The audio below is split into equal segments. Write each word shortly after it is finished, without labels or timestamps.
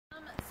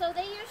So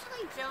they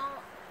usually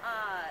don't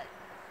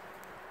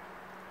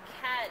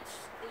catch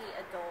the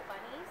adult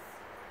bunnies.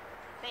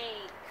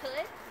 They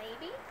could,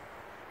 maybe.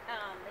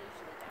 They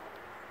usually don't.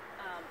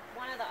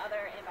 One of the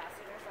other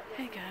ambassadors.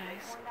 Hey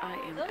guys, I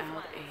am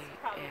out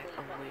at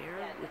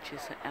Aware, which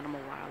is an animal,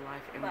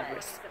 wildlife, and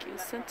rescue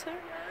center.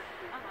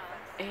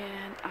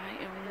 And I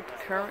am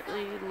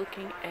currently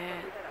looking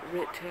at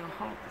red-tailed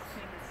hawks.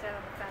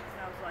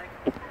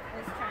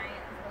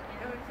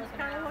 Just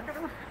kind of looking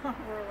around.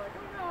 We're like,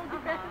 oh no,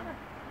 get back in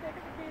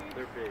the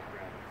They're big,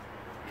 right?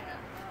 Yeah.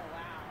 Oh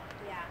wow.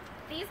 Yeah.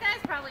 These guys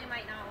probably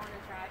might not want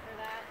to try for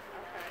that.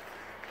 Okay.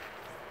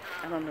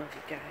 I don't know if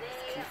you guys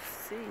can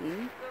see, The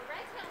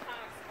red-tailed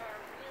hawks are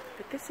really.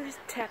 but this is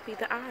Tappy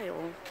the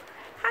Owl.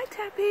 Hi,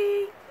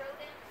 Tappy.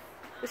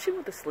 But she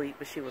went to sleep,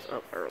 but she was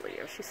up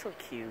earlier. She's so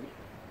cute.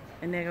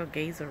 And there go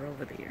Gazer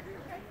over there.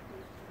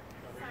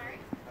 Sorry.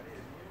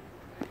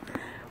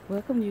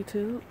 Welcome,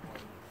 YouTube.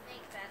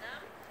 Snake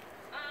venom.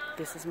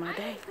 This is my day.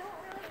 I don't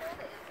really know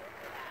the answer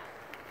for that.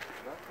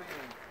 I've seen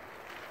them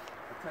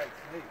attack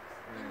snakes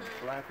and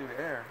fly through the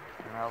air,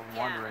 and I was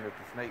wondering if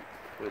the snake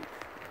would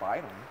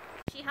bite them.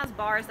 She has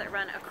bars that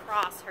run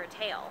across her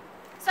tail.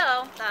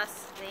 So,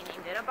 thus, they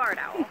named it a barred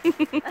owl.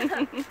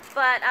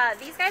 But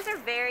these guys are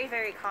very,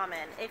 very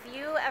common. If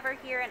you ever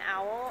hear an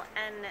owl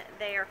and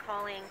they are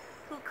calling,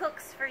 "Who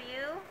cooks for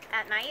you?"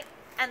 at night,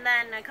 and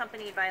then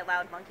accompanied by a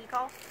loud monkey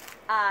call,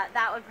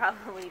 that would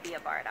probably be a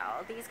barred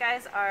owl. These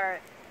guys are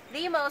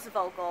the most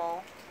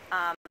vocal.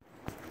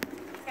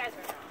 These guys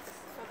are not.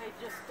 So they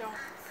just don't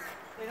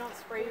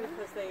spray you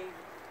because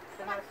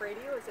they're not afraid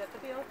of you? Is that the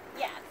deal?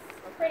 Yes,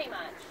 pretty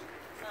much.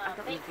 I don't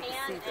know They if you can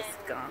can see the and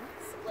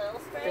skunks. will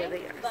spray, There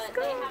they are. but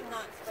they have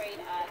not sprayed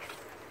us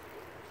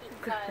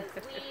because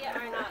we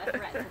are not a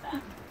threat to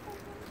them.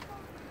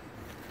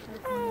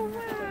 Oh,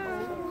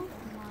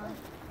 wow.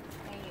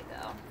 There you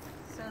go.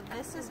 So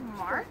this is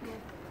Mark.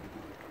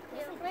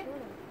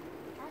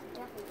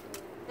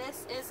 This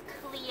is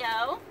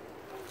Cleo.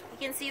 You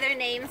can see their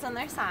names on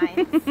their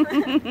signs.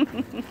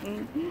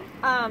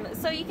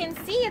 So you can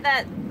see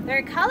that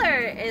their color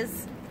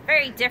is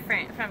very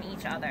different from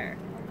each other.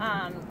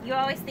 You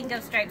always think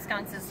of striped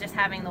skunks as just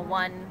having the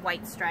one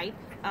white stripe,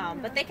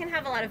 but they can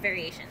have a lot of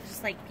variations.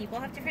 Just like people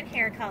have different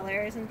hair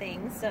colors and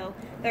things, so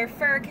their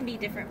fur can be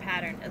different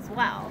patterned as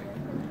well.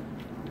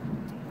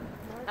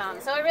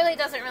 So it really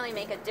doesn't really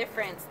make a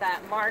difference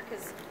that Mark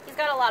he's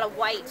got a lot of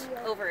white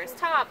over his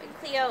top, and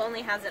Cleo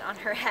only has it on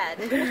her head.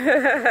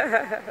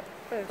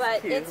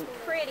 But cute. it's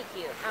pretty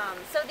cute.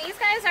 So these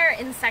guys are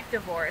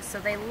insectivores, so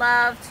they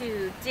love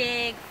to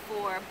dig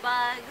for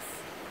bugs.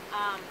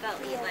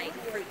 They'll eat like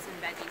fruits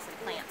and veggies and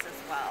plants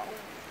as well.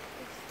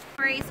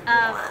 Stories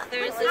of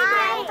there's this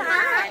girl who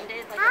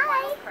befriended like a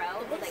wild crow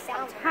who like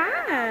come to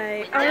her. Hi.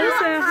 window. Oh, you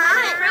saying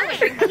hi?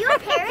 Are you a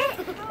parrot?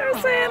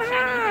 I'm saying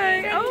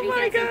hi. Oh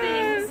my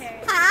gosh.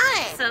 Hi.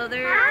 So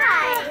they're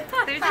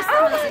just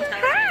the most intelligent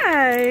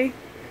Hi.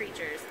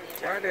 creatures in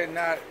the Why are they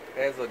not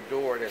as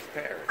adored as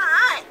parrots?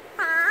 Hi.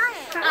 Hi.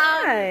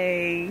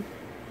 Hi.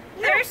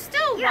 They're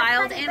still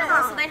wild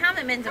animals, so they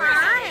haven't been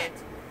domesticated.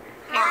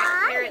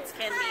 Parrots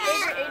can be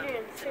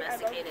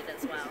domesticated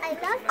as well. I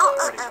love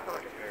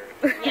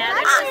you. Yeah,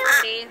 they're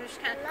just pretty. They're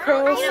just kind of,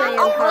 Crow saying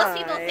most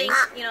people hi. think,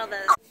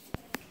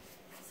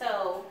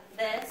 So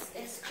this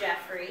is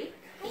Jeffrey.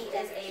 He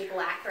is a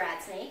black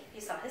rat snake.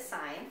 You saw his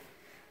sign.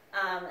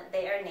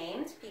 They are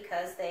named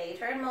because they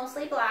turn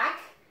mostly black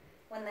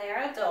when they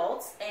are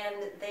adults,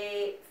 and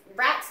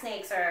rat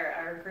snakes are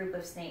a group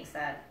of snakes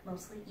that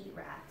mostly eat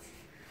rats.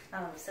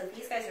 So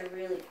these guys are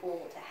really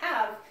cool to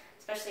have,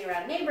 especially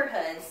around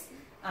neighborhoods.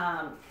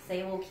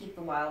 They will keep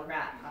the wild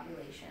rat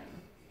population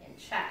in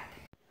check.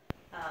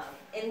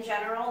 In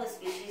general, the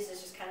species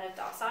is just kind of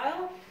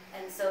docile,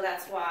 and so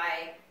that's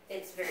why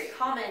it's very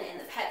common in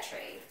the pet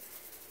trade.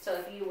 So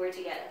if you were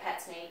to get a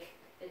pet snake,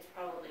 it's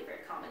probably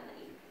very common that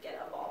you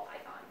get a ball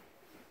python.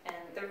 And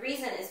the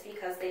reason is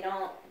because they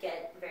don't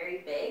get very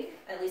big,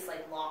 at least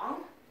like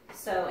long.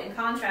 So in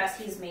contrast,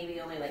 he's maybe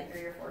only like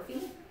 3 or 4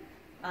 feet.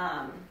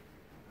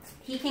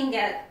 He can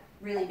get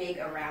really big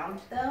around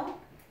though.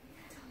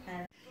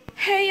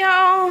 Hey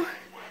y'all,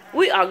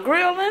 we are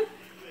grilling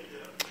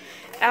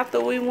after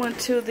we went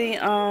to the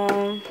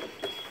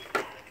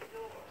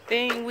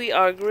thing. We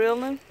are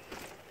grilling.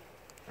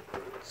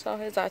 So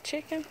here's our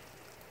chicken.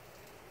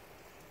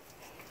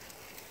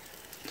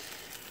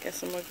 Got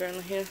some more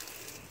grilling here.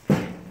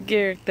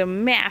 Garrick the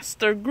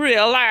master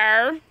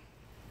griller.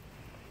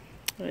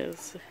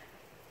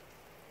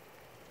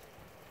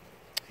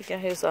 He got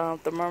his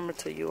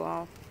thermometer, you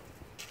all.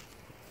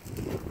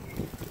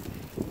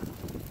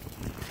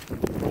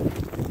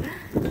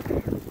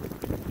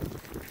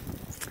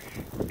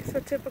 It's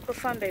a typical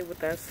Sunday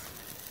with us.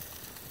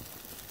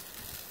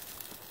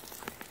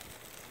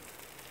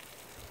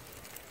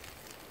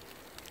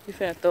 You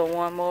finna throw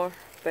one more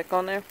back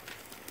on there?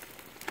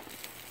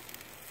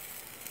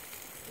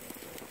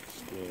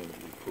 Skin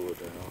you pull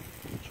down,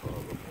 try a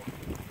little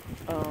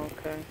more. Oh,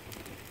 okay.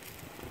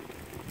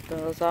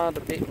 Those are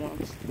the big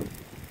ones.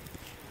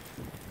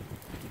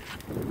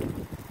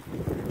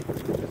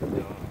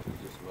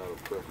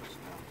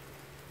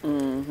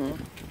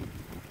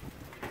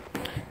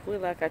 We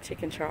like our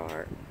chicken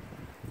chard.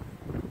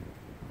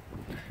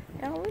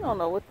 And we don't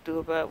know what to do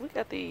about it. We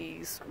got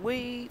these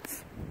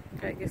weeds.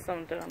 Gotta get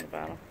something done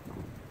about them.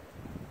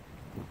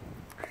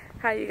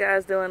 How you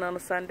guys doing on a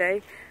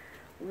Sunday?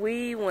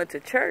 We went to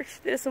church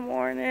this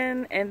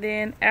morning, and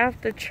then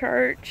after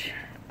church,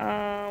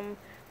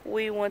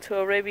 we went to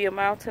Arabia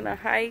Mountain a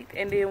hike,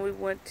 and then we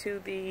went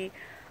to the,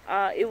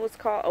 it was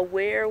called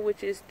Aware,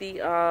 which is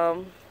the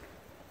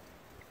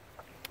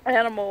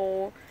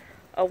Animal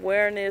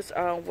Awareness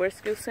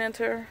Rescue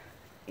Center.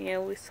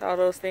 And we saw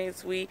those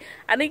things.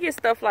 I didn't get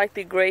stuff like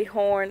the great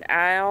horned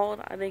owl.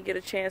 I didn't get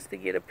a chance to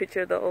get a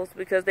picture of those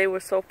because they were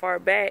so far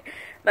back.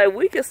 Like,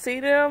 we could see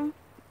them,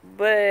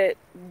 but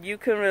you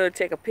couldn't really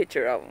take a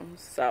picture of them.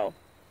 So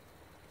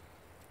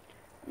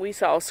we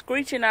saw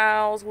screeching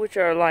owls, which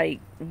are like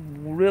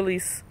really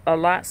a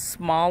lot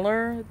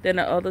smaller than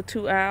the other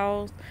two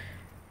owls.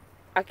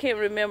 I can't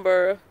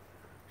remember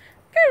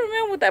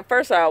what that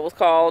first owl was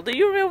called. Do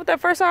you remember what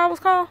that first owl was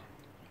called?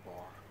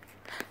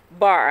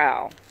 Bar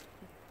owl.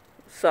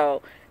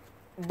 So,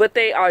 but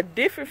they are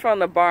different from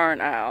the barn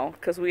owl,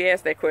 because we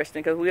asked that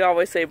question, because we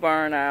always say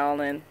barn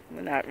owl and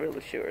we're not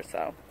really sure.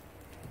 So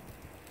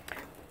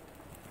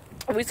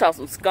we saw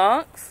some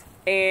skunks,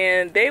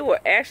 and they were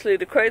actually,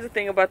 the crazy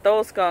thing about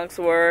those skunks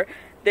were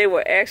they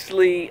were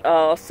actually,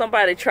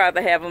 somebody tried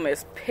to have them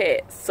as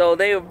pets. So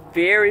they are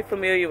very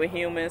familiar with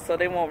humans, so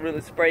they won't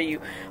really spray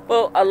you.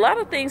 But a lot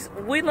of things,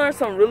 we learned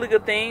some really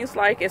good things,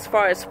 like as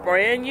far as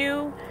spraying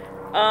you.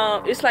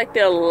 It's like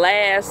the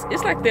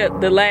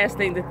last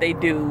thing that they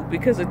do,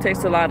 because it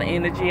takes a lot of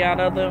energy out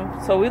of them.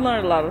 So we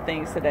learned a lot of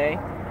things today.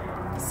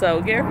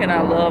 So Garrick and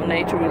I love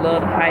nature. We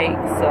love to hike.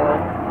 So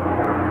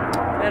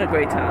we had a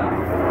great time.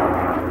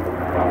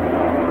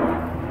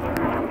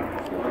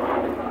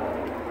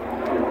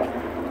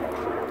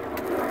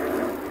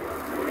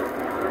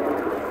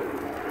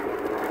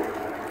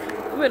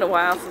 It's been a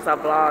while since I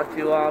vlogged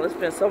you all. There's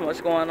been so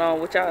much going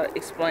on, which I'll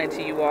explain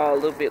to you all a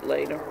little bit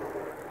later.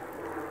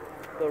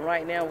 But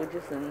right now we're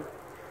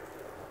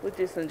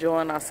just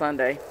enjoying our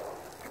Sunday,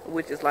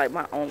 which is like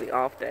my only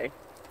off day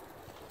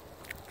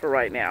for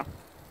right now.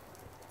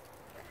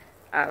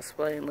 I'll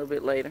explain a little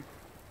bit later.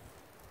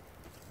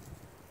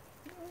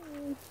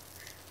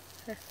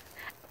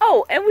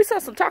 Oh, and we saw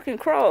some talking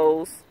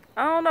crows.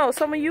 I don't know,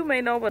 some of you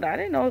may know, but I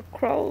didn't know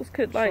crows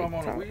could like talk.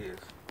 On the Whiz.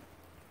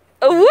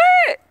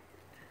 What?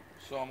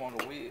 Saw them on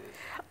the Whiz.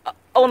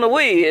 On the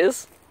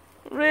Whiz?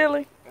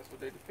 Really? That's what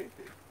they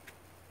depicted.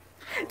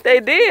 They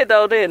did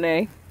though, didn't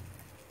they?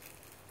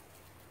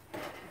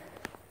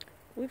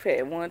 We've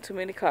had one too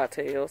many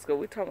cocktails, because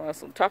we talking about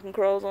some talking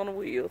crows on the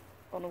wheel.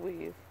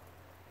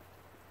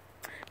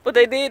 But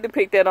they did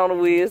depict that on the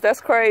Whiz.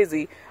 That's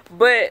crazy.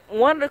 But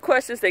one of the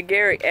questions that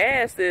Gary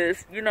asked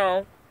is, you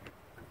know,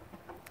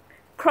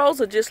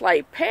 crows are just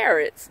like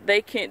parrots.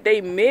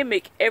 They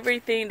mimic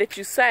everything that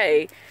you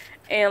say.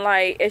 And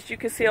like, as you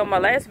can see on my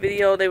last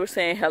video, they were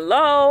saying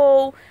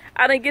hello.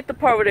 I didn't get the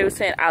part where they were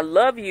saying I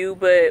love you,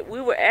 but we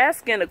were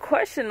asking the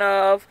question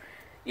of,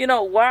 you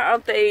know, why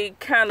aren't they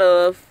kind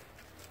of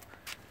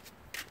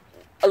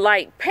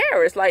like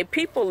parrots? Like,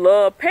 people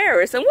love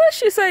parrots. And what did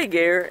she say,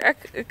 Gary?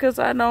 Because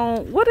I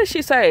don't, what did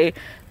she say?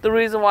 The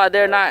reason why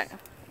they're not?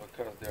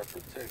 Because they're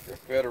protected.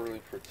 They're federally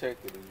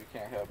protected, and you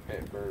can't have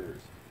pet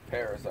birds.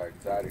 Parrots are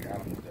exotic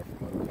animals. They're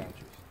from other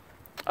countries.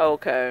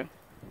 Okay.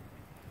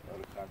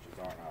 Other countries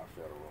aren't our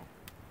federal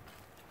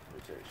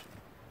protection.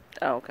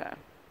 Okay.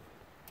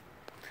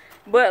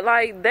 But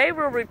like, they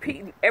were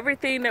repeating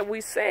everything that we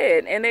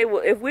said, and they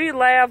will, if we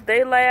laugh,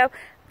 they laugh.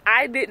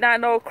 I did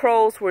not know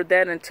crows were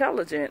that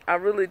intelligent. I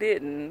really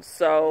didn't.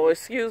 So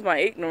excuse my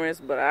ignorance,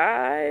 but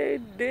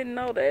I didn't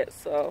know that.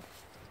 So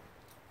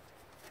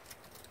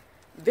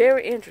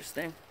very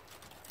interesting.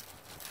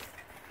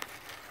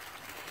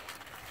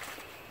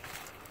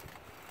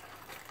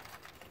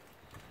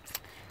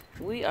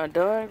 We are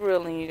done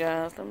grilling, you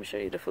guys. Let me show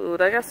you the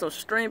food. I got some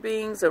string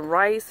beans and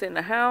rice in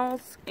the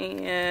house,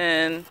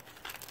 and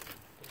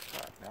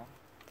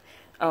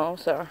oh, I'm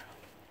sorry.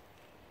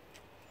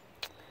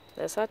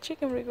 That's our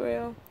chicken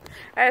regrill.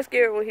 I asked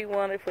Gary what he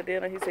wanted for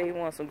dinner. He said he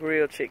wants some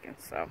grilled chicken.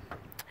 So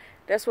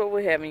that's what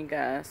we're having,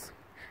 guys.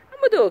 I'm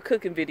going to do a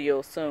cooking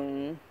video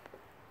soon.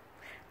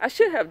 I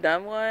should have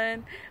done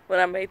one when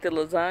I made the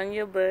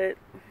lasagna, but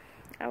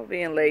I was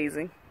being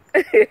lazy.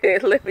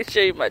 Let me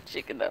show you my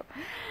chicken, though.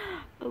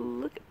 Oh,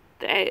 look at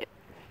that.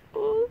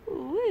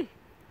 Ooh-wee.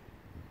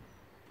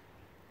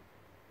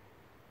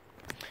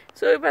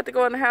 So we're about to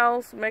go in the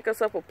house, make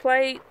us up a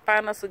plate,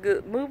 find us a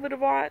good movie to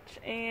watch,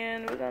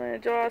 and we're going to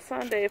enjoy our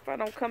Sunday. If I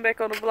don't come back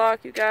on the vlog,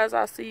 you guys,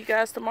 I'll see you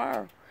guys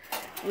tomorrow.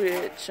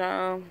 Which,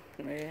 yeah,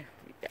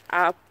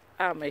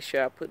 I'll make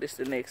sure I put this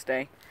the next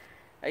day.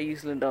 I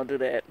usually don't do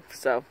that,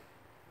 so.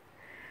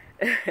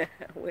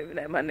 Waving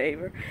at my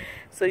neighbor.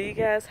 So you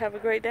guys have a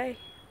great day.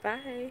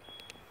 Bye.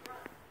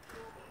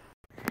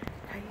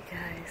 Hi, you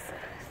guys.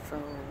 So,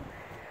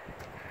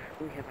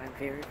 we have our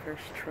very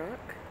first truck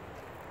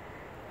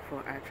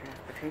for our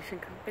transportation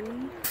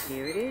company.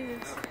 Here it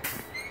is.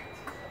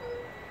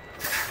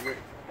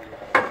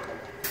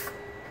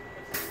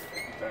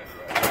 We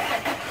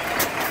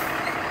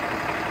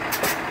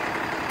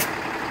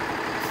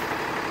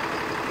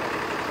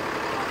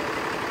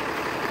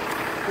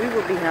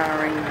will be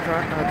hiring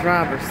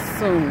drivers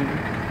soon.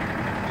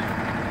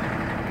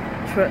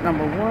 Truck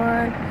number 1.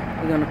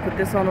 We're gonna put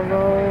this on the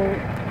road.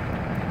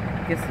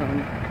 Get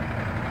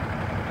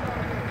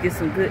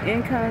some good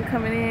income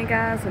coming in,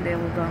 guys, and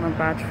then we're gonna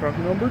buy truck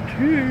number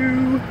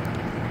 2.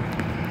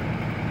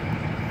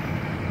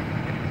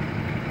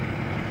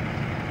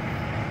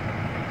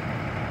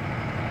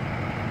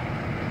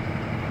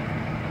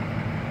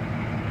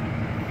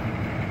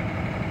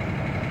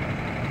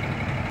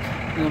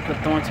 We're gonna put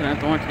Thornton and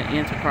Thornton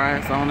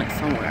Enterprise on it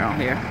somewhere on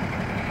here.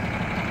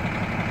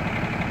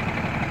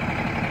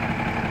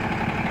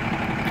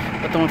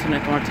 The Thornton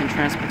and Thornton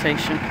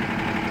Transportation.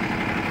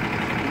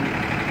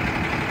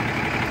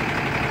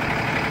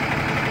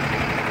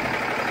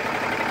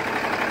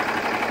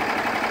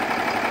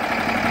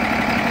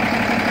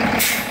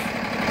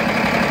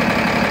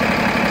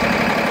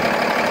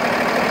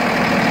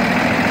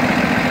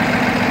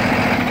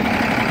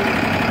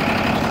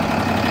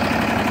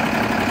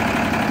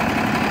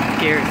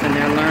 Garrett's in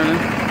there learning.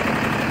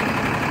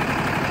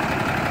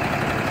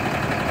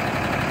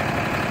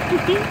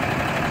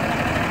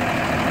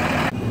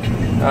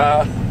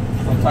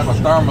 Some type of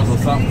thermos or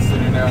something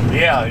sitting there.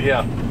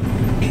 Yeah,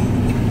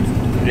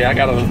 I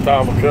got a little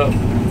thermal cup.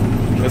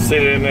 Let's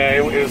sit in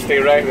there. It'll stay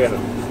right there.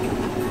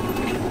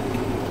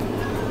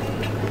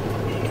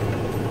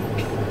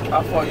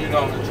 How far you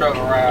know the truck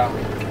around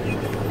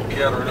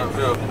gathering up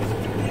here?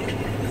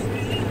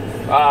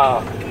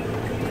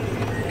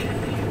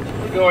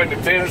 We go into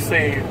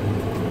Tennessee,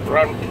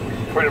 run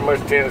pretty much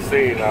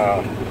Tennessee,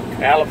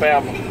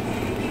 Alabama,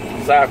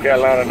 South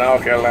Carolina,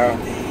 North Carolina.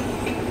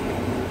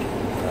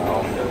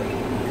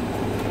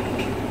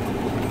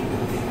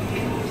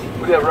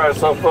 We just run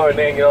so far, and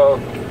then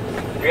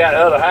we got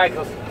other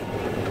hikers.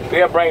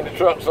 They'll bring the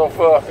truck so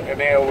far, and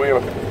then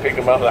we'll pick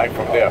them up like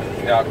from there.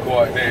 Y'all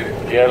coordinated.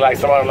 Yeah, like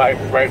someone like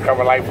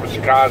coming like from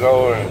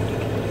Chicago, and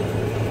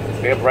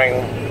they'll bring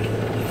them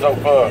so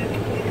far,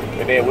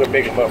 and then we'll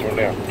pick them up from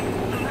there.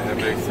 That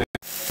makes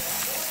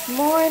sense.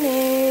 Morning.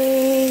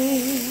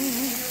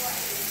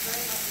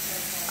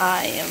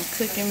 I am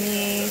cooking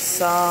me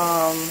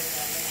some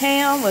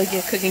ham. We're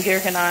cooking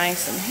Garrick and I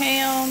some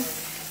ham.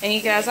 And you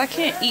guys, I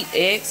can't eat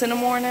eggs in the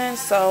morning,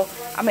 so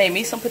I made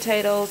me some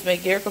potatoes,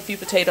 made Garrick a few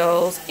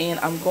potatoes, and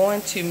I'm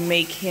going to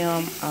make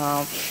him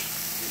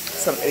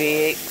some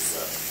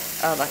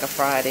eggs, like a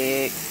fried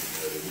egg.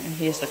 And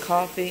here's the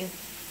coffee.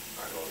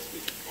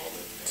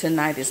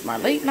 Tonight is my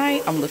late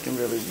night. I'm looking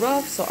really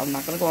rough, so I'm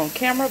not going to go on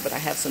camera, but I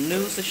have some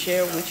news to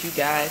share with you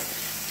guys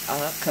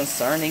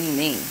concerning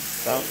me.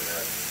 So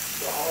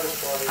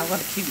I'm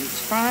going to keep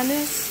frying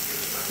this,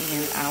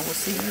 and I will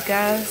see you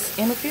guys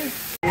in a few.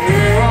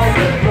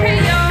 Hey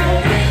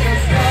y'all,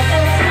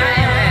 I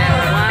am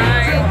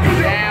at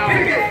Wind Down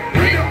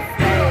Wednesday.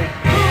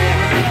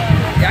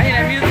 Y'all hear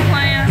that music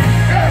playing?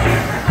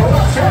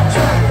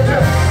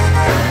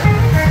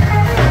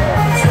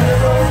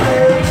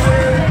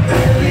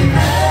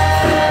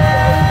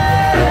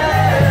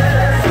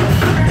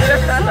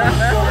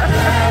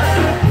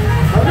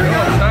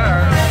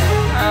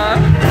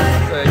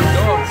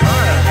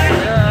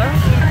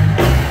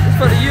 It's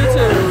for the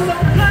YouTube.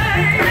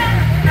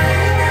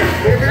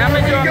 I'm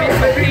enjoying me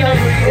some Pinot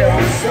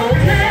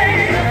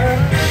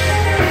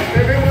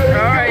Grillo.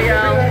 Alright,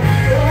 y'all.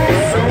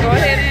 Go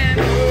ahead and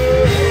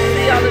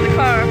see y'all in the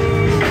car.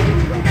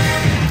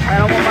 I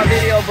don't want my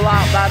video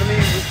blocked by the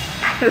music.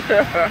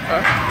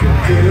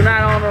 You're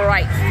not on the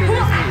rights to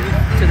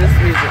this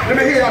music. Let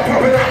me hear y'all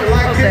pump it up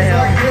like this,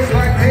 like this,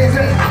 like this.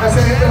 I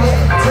said,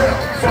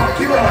 fuck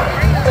you up.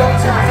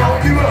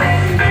 Fuck you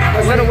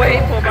up. What a way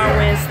for my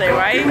Wednesday,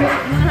 right?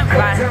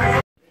 Bye.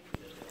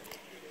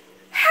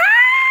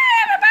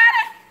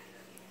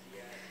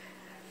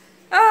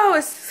 Oh,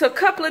 it's a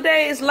couple of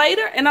days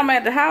later, and I'm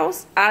at the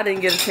house. I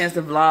didn't get a chance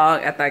to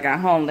vlog after I got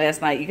home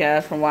last night, you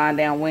guys, from Wind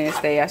Down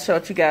Wednesday. I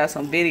showed you guys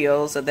some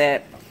videos of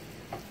that.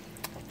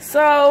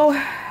 So,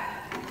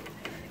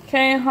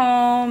 came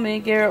home,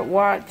 and Garrett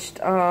watched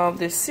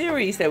this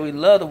series that we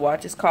love to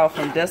watch. It's called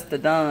From Dusk to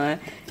Dawn.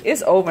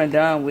 It's over and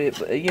done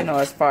with, you know,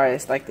 as far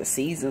as like the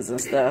seasons and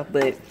stuff.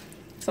 But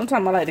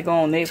sometimes I like to go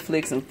on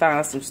Netflix and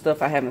find some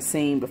stuff I haven't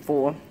seen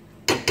before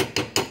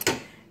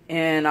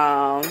and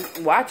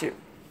watch it.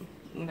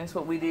 And that's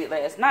what we did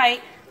last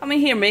night. I'm in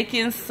here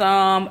making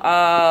some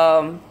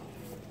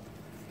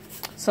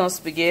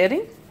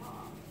spaghetti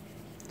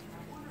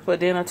for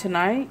dinner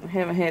tonight. I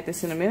haven't had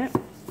this in a minute.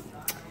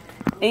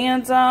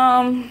 And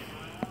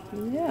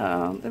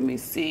yeah, let me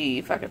see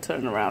if I can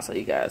turn it around so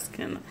you guys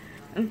can.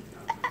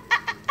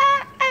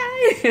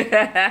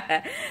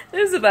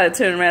 This is about to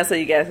turn around so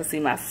you guys can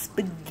see my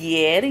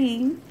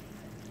spaghetti.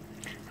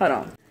 Hold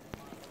on.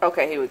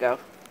 Okay, here we go.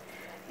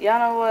 Y'all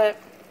know what?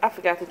 I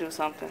forgot to do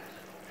something.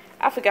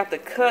 I forgot to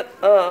cut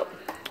up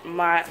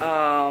my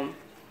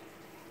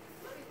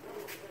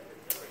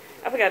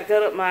I forgot to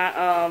cut up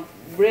my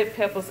red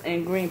peppers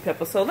and green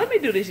peppers. So let me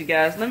do this, you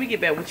guys. Let me get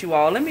back with you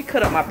all. Let me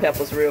cut up my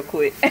peppers real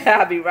quick.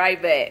 I'll be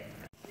right back.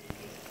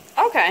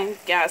 Okay,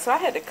 guys. So I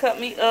had to cut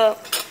me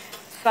up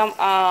some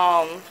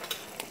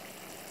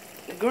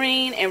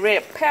green and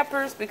red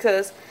peppers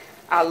because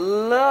I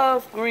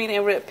love green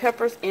and red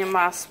peppers in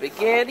my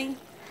spaghetti.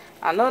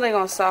 I know they're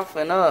going to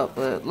soften up,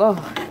 but Lord,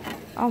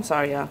 I'm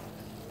sorry, y'all.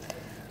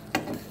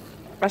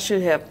 I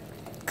should have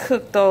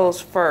cooked those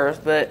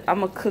first, but I'm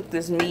going to cook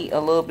this meat a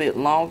little bit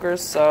longer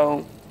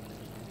so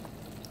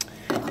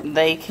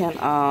they can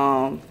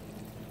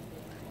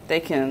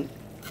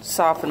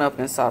soften up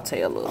and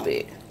saute a little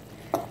bit.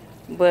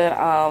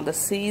 But the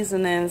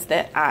seasonings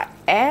that I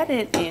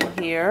added in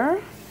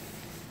here,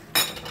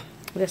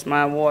 that's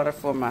my water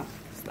for my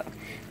stuff,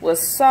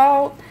 was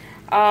salt,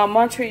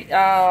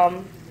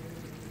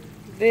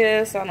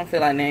 this, I don't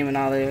feel like naming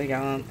all of it,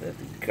 y'all.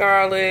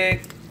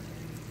 Garlic,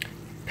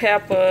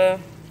 pepper,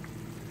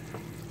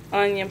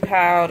 onion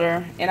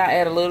powder, and I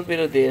add a little bit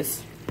of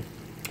this.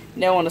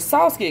 Now when the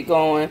sauce get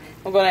going,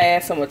 I'm going to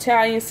add some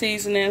Italian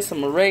seasoning,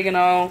 some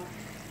oregano,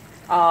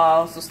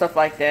 some stuff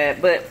like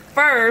that. But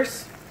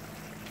first,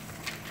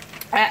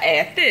 I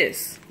add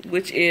this,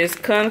 which is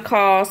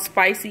Kunkel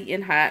spicy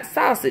and hot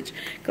sausage,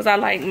 because I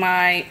like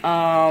my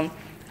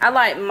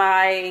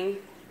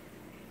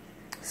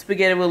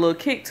spaghetti with a little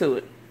kick to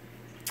it.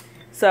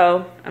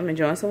 So I'm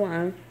enjoying some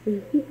wine.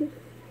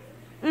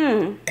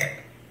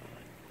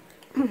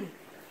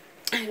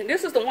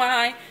 This is the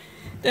wine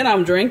that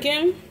I'm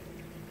drinking.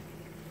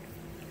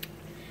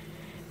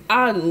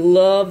 I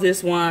love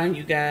this wine,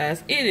 you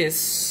guys. It is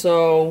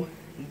so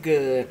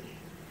good.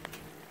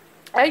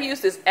 I use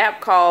this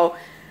app called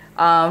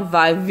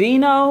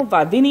Vivino.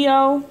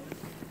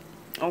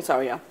 I'm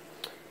sorry, y'all.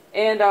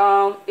 And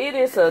it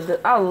is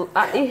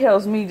it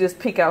helps me just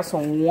pick out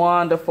some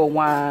wonderful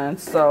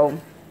wines. So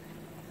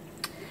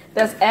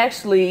that's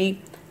actually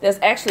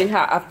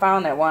how I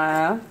found that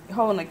wine.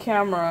 Holding the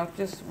camera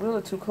just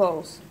really too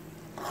close.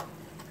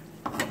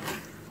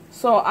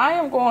 So I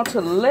am going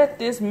to let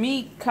this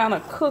meat kind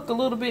of cook a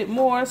little bit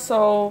more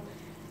so,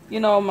 you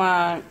know,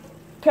 my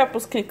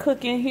peppers can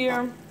cook in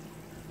here.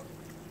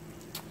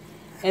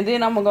 And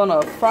then I'm going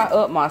to fry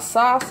up my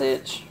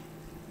sausage.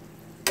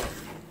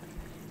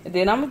 And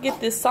then I'm going to get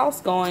this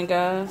sauce going,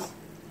 guys.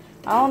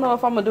 I don't know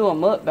if I'm going to do a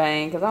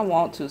mukbang because I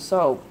want to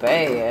so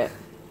bad.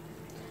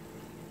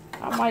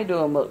 I might do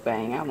a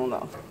mukbang. I don't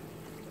know.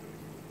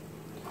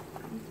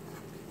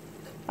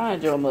 I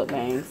enjoy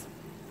mukbangs.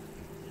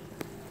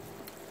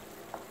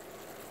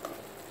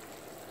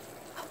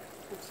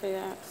 See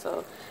that?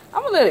 So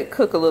I'm going to let it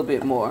cook a little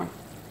bit more.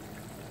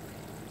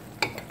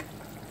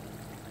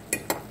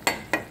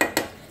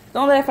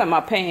 Don't laugh at my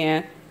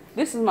pan.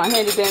 This is my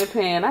handy dandy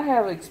pan. I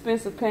have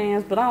expensive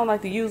pans, but I don't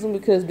like to use them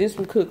because this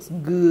one cooks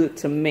good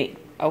to me.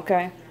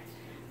 Okay?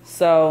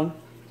 So,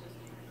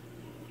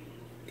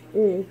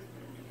 I'm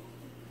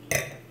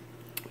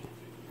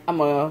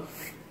going to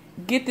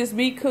get this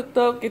meat cooked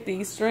up, get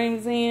these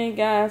strings in,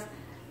 guys.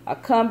 I'll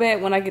come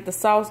back when I get the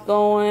sauce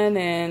going,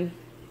 and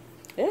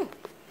yeah.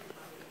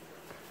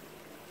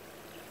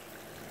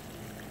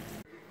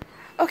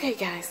 Okay,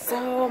 guys,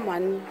 so my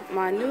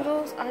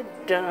noodles are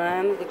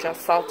done, which are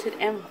salted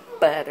and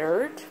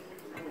buttered.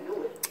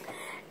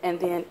 And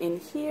then in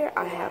here,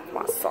 I have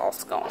my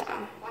sauce going.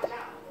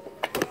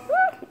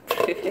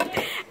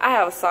 I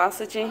have a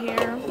sausage in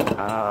here.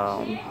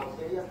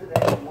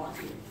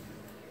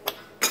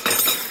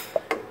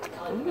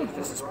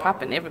 This is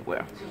popping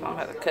everywhere. So I'm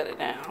going to cut it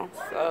down.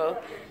 So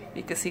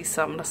you can see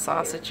some of the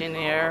sausage in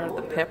there,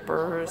 the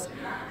peppers.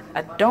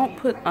 I don't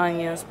put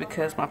onions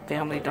because my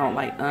family don't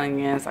like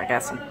onions. I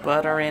got some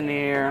butter in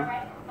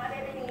there.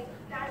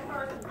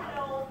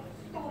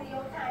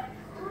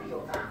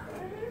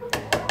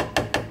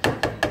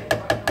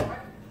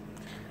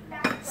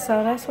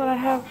 So that's what I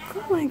have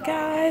going,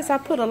 guys. I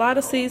put a lot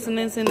of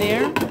seasonings in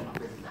there.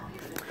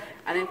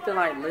 I didn't feel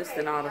like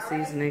listing all the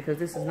seasoning because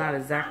this is not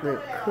exactly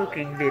a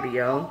cooking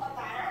video.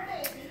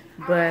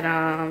 But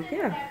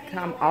yeah,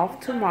 I'm off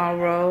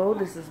tomorrow.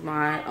 This is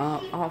my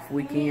off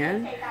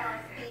weekend.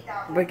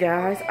 But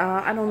guys,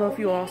 I don't know if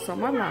you all saw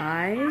my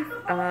live.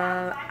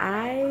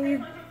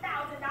 I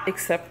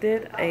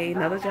accepted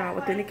another job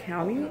within the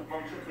county.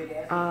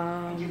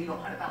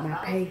 My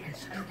pay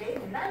has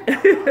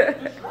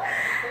tripled.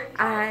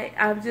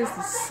 I'm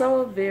just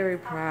so very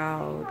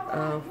proud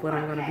of what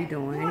I'm going to be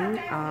doing.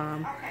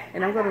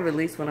 And I'm going to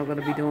release what I'm going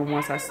to be doing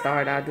once I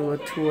start. I'll do a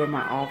tour of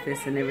my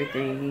office and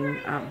everything.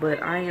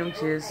 But I am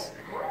just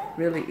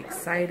really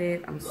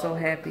excited. I'm so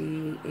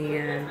happy.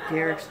 And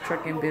Derek's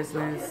trucking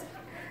business,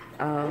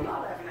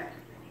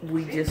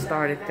 we just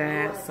started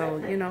that. So,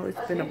 you know,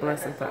 it's been a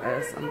blessing for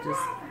us. I'm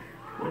just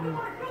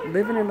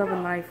living and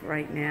loving life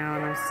right now.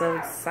 And I'm so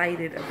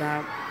excited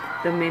about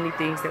the many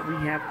things that we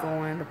have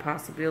going, the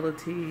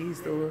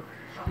possibilities, the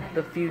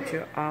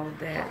future, all of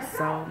that.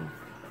 So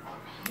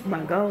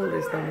my goal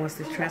is that once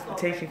this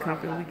transportation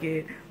company, we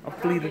get a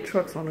fleet of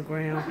trucks on the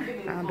ground,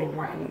 I'll be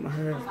working with my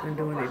husband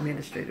doing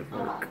administrative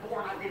work.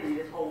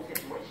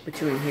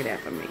 But you ain't hear that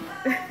from me.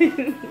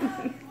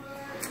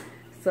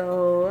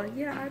 So,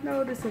 yeah, I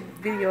know this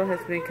video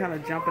has been kind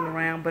of jumping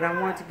around, but I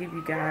want to give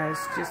you guys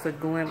just a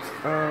glimpse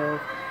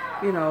of,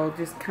 you know,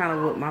 just kind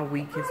of what my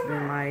week has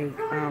been like,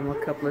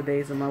 a couple of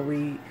days of my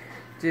week.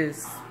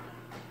 Just,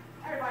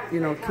 you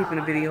know, keeping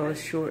the video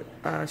short,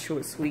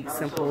 sweet,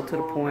 simple, to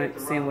the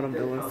point, seeing what I'm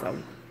doing. So,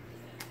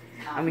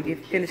 I'm going to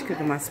get finished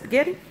cooking my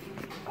spaghetti.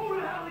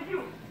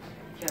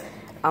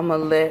 I'm going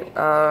to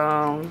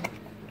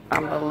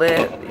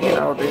let, you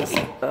know, this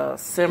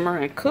simmer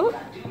and cook.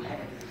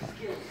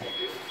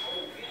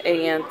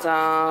 And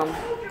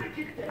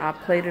I'll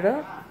plate it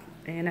up,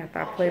 and after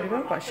I plate it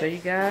up, I'll show you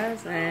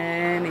guys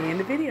and end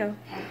the video.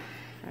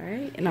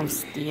 Alright, and I'm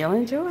still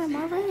enjoying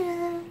my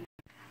red.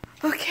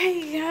 Okay,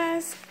 you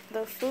guys,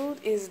 the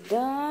food is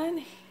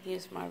done.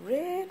 Here's my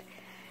red,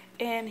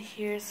 and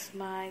here's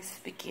my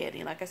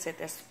spaghetti. Like I said,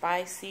 that's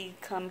spicy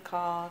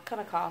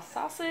Kanacal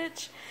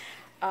sausage,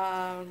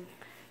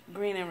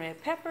 green and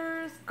red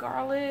peppers,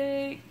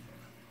 garlic,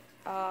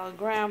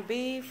 ground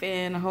beef,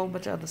 and a whole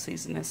bunch of other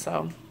seasonings.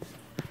 So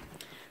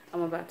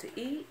I'm about to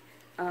eat.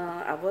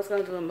 I was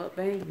going to do a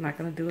mukbang. I'm not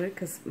going to do it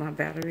because my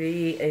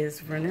battery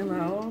is running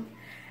low.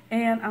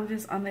 And I'm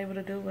just unable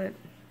to do it.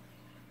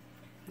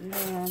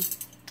 Yeah.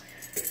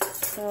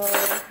 So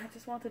I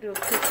just want to do a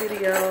quick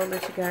video.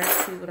 Let you guys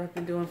see what I've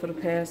been doing for the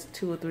past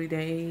 2 or 3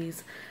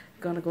 days.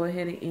 I'm going to go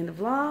ahead and end the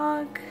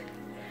vlog.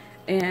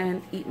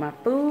 And eat my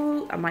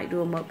food. I might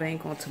do a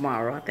mukbang on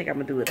tomorrow. I think I'm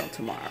going to do it on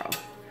tomorrow.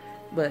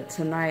 But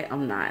tonight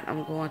I'm not.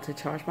 I'm going to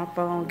charge my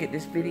phone, get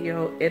this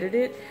video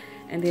edited.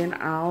 And then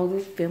I'll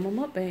film a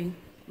mukbang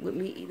with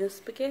me eating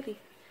spaghetti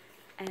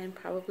and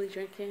probably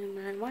drinking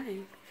my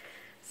wine.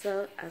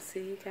 So I'll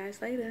see you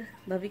guys later.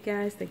 Love you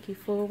guys. Thank you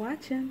for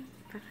watching.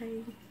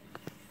 Bye.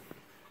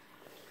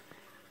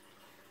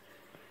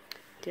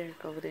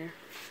 Derek over there.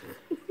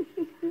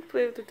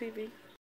 Play with the TV.